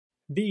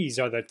These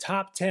are the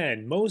top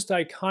 10 most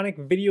iconic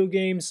video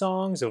game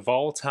songs of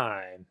all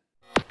time.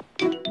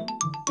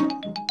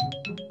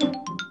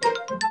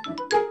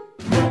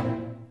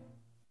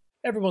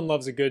 Everyone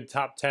loves a good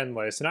top 10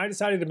 list, and I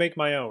decided to make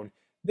my own.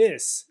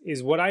 This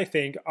is what I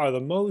think are the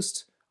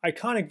most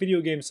iconic video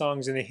game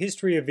songs in the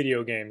history of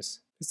video games.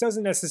 This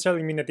doesn't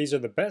necessarily mean that these are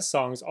the best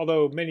songs,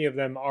 although many of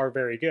them are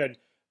very good.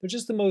 They're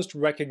just the most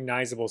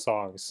recognizable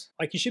songs.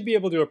 Like, you should be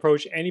able to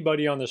approach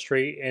anybody on the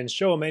street and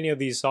show them any of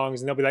these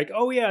songs and they'll be like,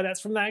 oh yeah,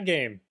 that's from that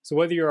game. So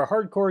whether you're a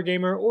hardcore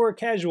gamer or a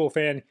casual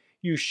fan,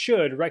 you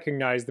should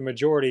recognize the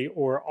majority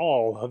or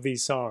all of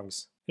these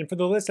songs. And for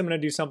the list, I'm going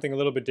to do something a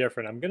little bit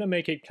different. I'm going to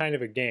make it kind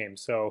of a game.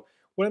 So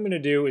what I'm going to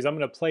do is I'm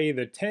going to play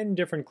the 10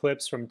 different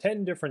clips from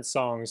 10 different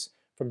songs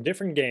from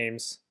different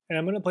games, and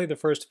I'm going to play the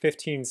first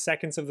 15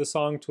 seconds of the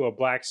song to a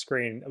black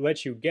screen and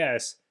let you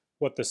guess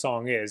what the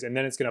song is, and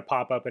then it's going to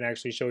pop up and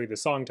actually show you the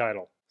song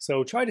title.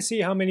 So try to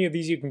see how many of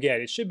these you can get.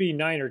 It should be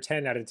 9 or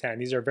 10 out of 10.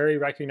 These are very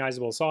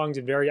recognizable songs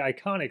and very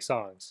iconic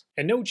songs.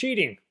 And no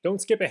cheating!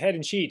 Don't skip ahead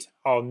and cheat.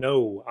 Oh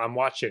no, I'm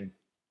watching.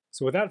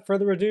 So without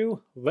further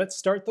ado, let's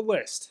start the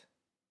list.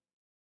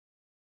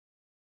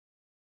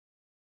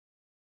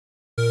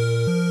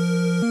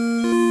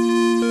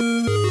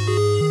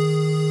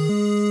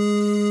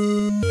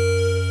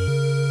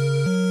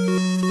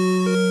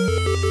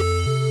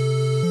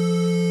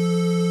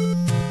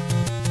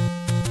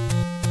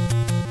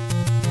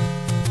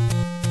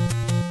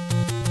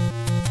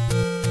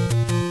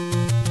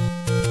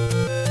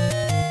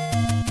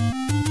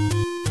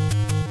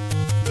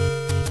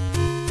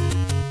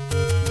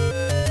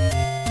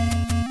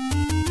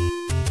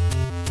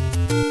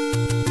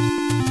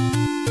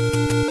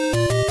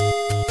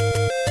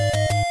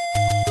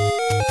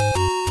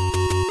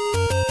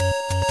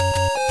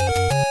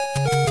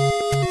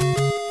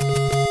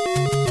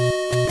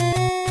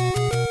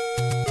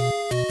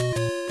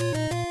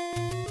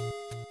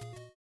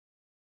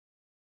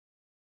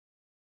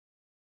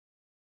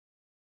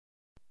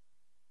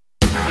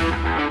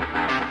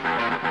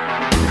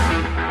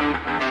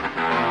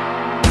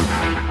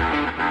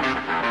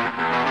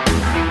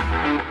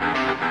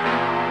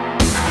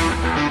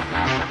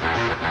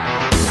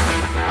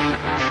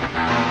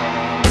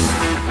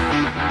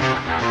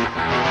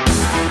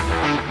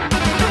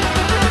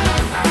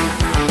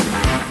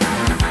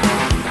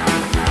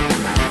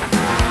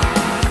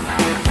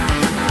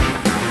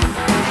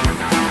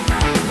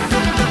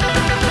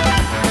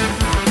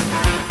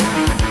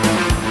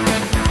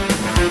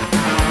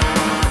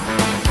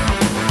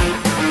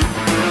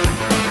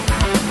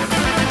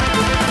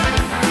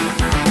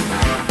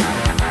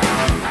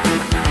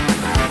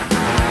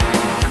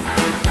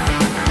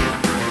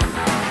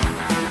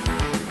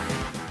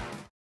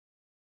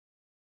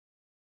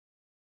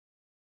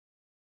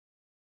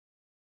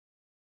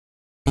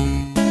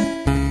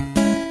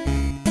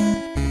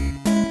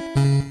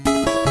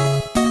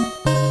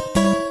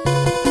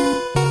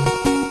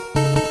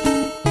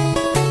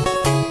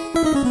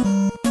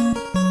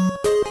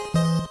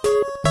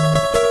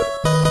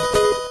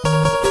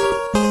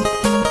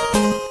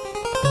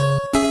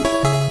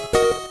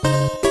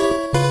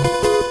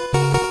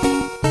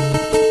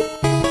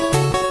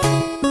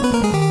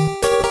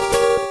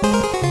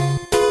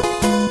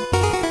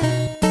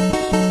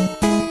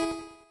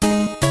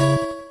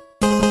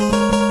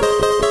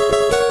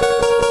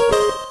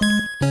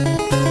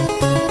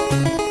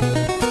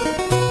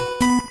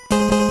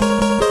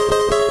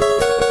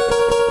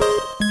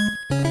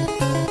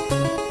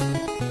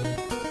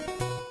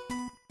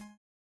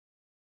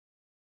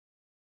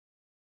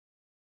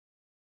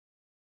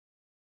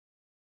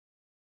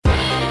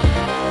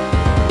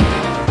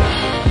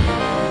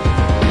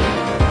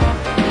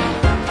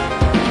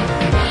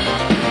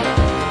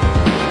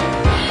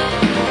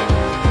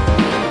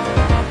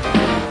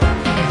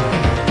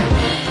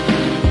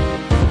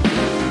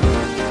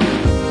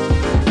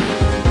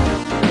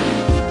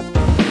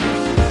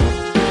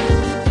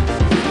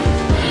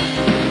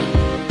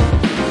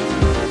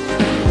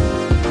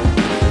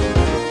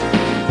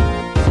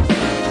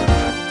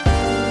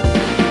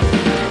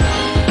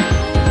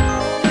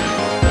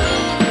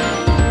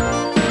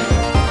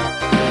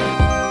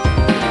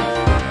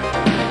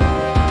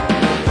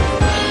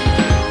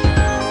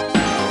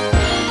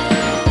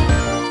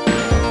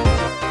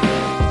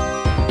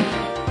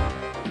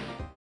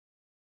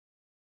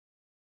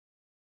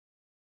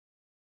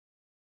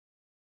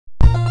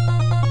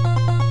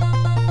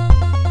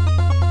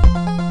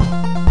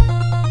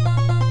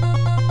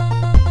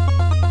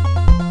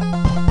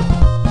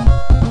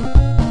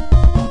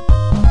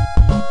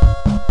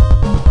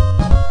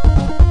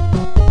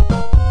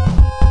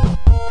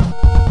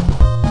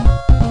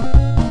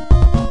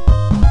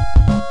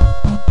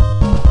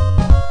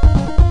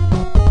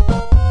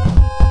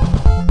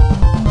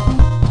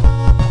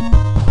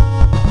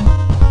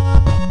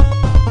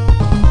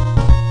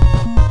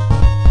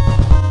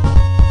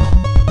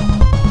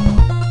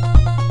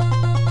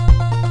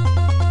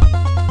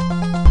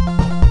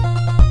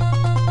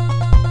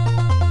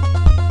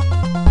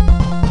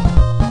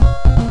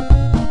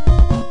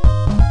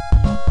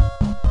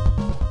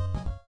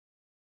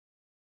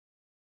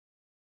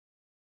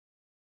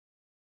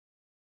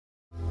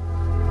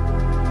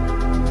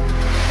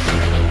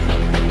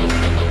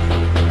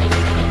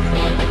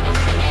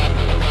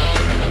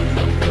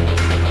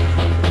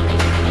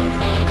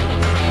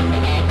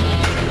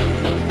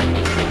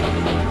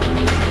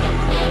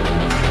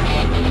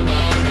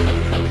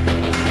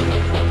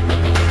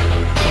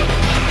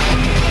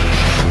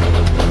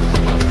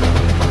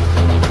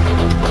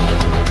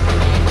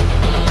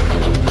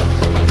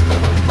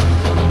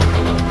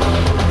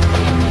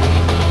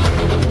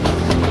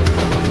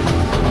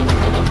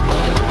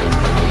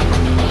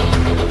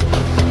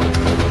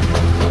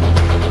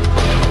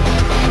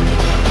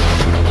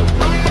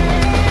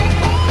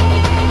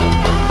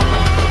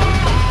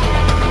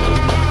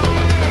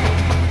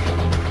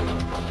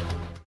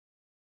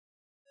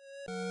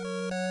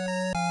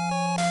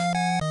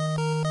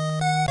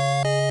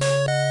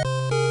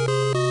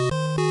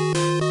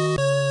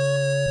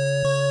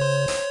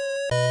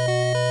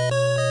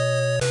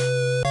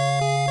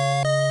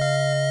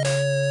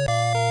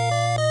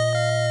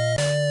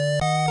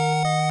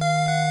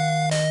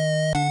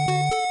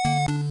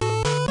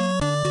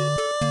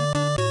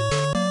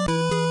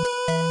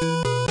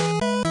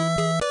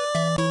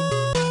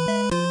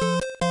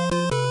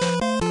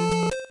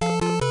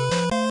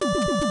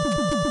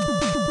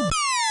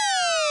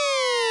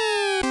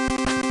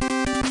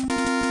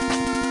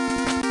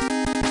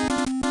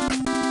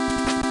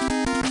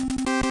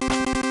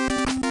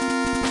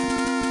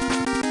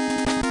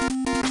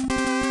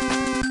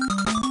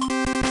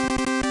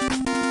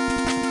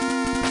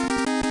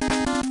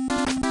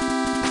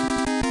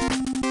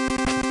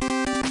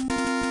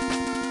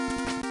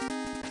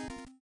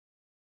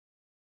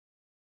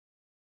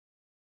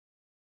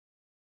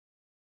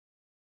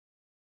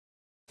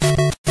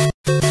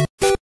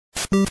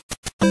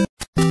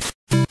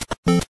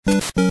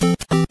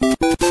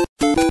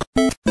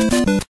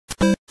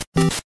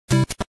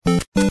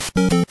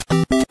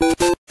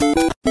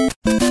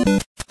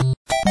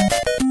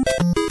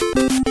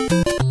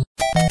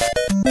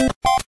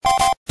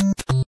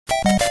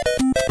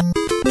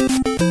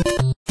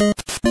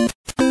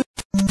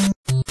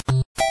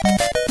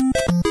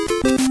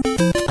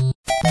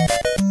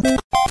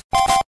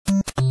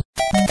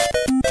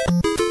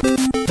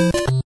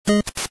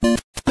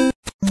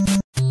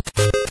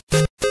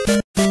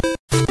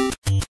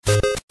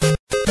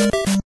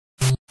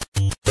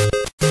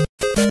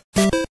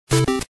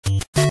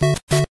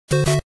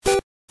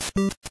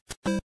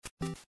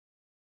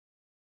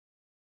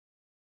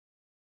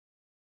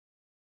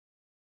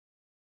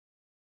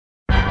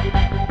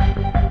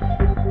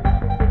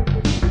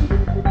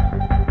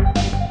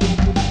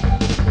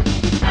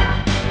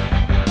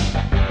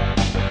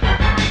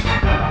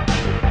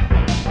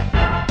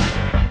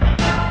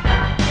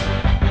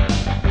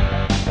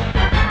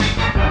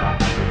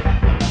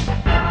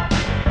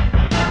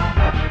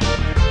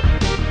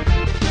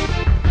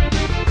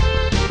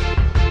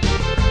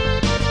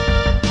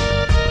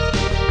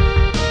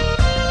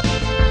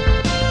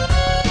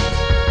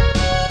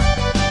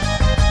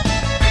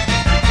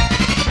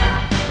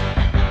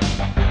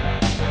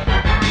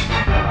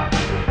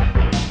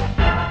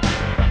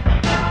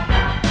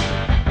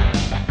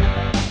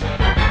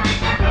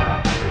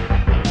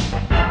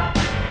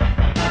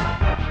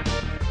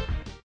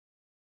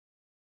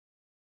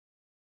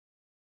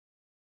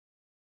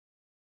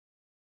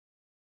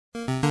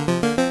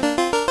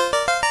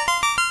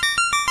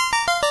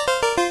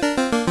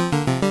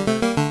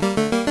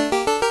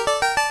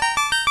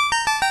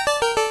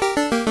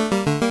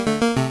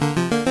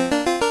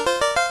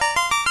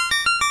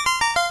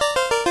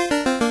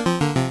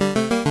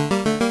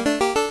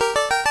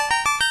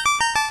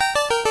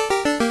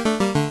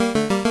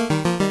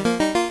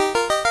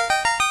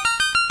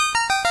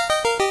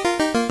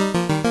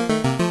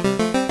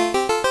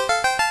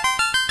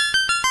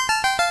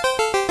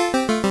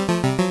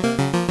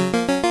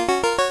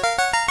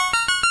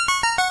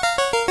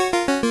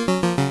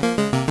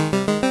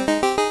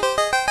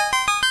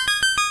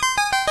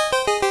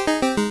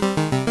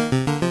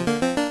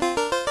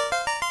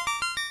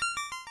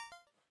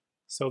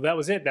 that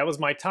was it. That was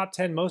my top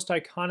 10 most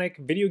iconic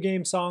video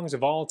game songs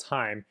of all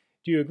time.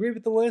 Do you agree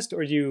with the list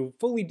or do you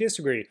fully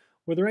disagree?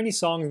 Were there any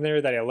songs in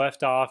there that I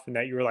left off and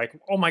that you were like,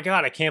 oh my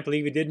god, I can't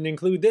believe it didn't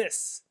include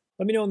this?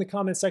 Let me know in the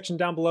comments section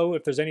down below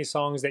if there's any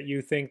songs that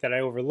you think that I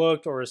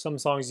overlooked or some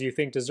songs you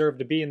think deserve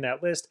to be in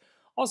that list.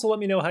 Also, let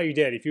me know how you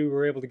did, if you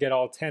were able to get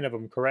all 10 of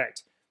them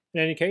correct.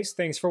 In any case,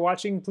 thanks for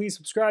watching. Please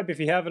subscribe if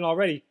you haven't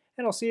already,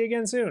 and I'll see you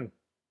again soon.